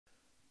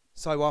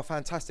So our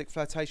fantastic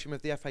flirtation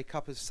with the FA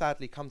Cup has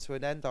sadly come to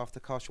an end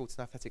after Carshalton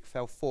Athletic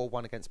fell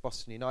 4-1 against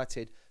Boston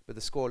United, but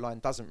the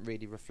scoreline doesn't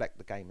really reflect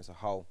the game as a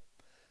whole.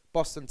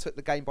 Boston took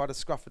the game by the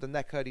scruff of the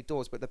neck early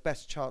doors, but the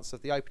best chance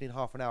of the opening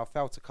half an hour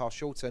fell to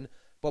Carshalton.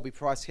 Bobby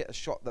Price hit a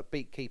shot that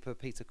beat keeper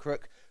Peter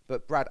Crook,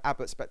 but Brad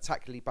Abbott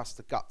spectacularly bust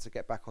the gut to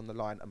get back on the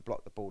line and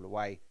block the ball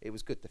away. It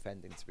was good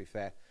defending, to be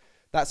fair.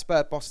 That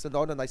spurred Boston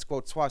on and they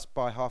scored twice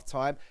by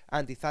half-time.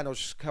 Andy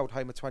Thanos held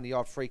home a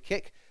 20-yard free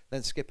kick.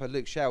 Then skipper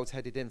Luke Shields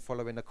headed in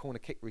following a corner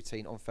kick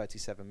routine on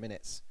 37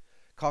 minutes.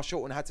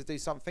 Carshalton had to do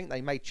something.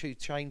 They made two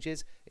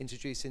changes,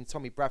 introducing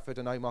Tommy Bradford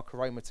and Omar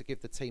Karoma to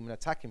give the team an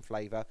attacking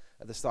flavour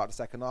at the start of the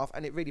second half,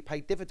 and it really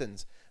paid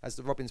dividends as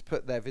the Robins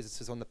put their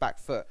visitors on the back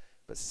foot.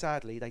 But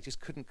sadly, they just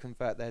couldn't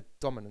convert their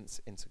dominance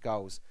into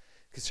goals.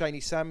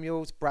 Kashani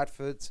Samuels,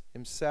 Bradford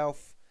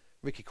himself,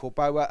 Ricky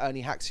Corboa,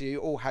 Ernie Haxiu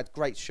all had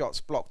great shots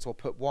blocked or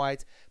put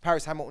wide.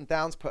 Paris Hamilton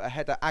Downs put a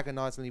header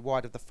agonisingly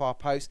wide of the far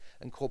post,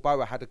 and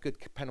Corboa had a good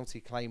penalty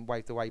claim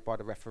waved away by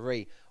the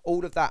referee.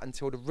 All of that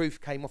until the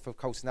roof came off of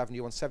Colston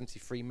Avenue on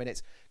 73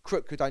 minutes.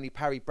 Crook could only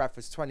parry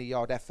Bradford's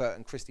 20-yard effort,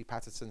 and Christy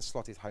Patterson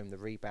slotted home the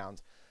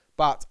rebound.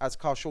 But as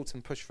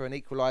Carshalton pushed for an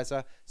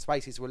equaliser,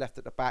 spaces were left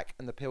at the back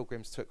and the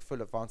Pilgrims took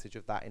full advantage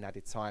of that in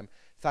added time.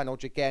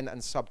 Thanos again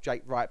and sub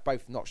Jake Wright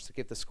both notched to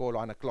give the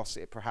scoreline a gloss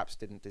it perhaps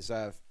didn't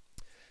deserve.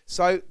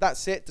 So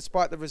that's it.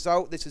 Despite the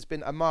result, this has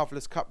been a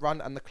marvellous cup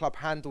run and the club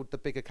handled the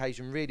big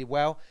occasion really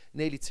well.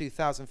 Nearly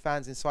 2,000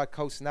 fans inside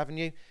Colston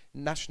Avenue,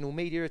 national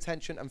media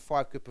attention and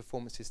 5 good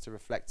performances to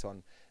reflect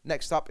on.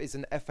 Next up is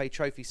an FA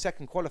Trophy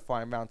second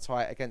qualifying round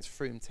tie against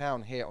Frome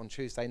Town here on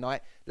Tuesday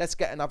night. Let's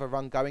get another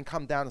run going.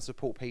 Come down and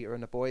support Peter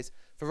and the boys.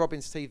 For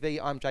Robins TV,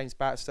 I'm James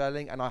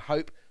Barrett-Sterling, and I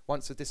hope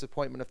once the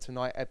disappointment of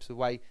tonight ebbs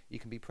away, you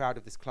can be proud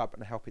of this club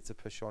and help it to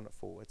push on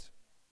forward.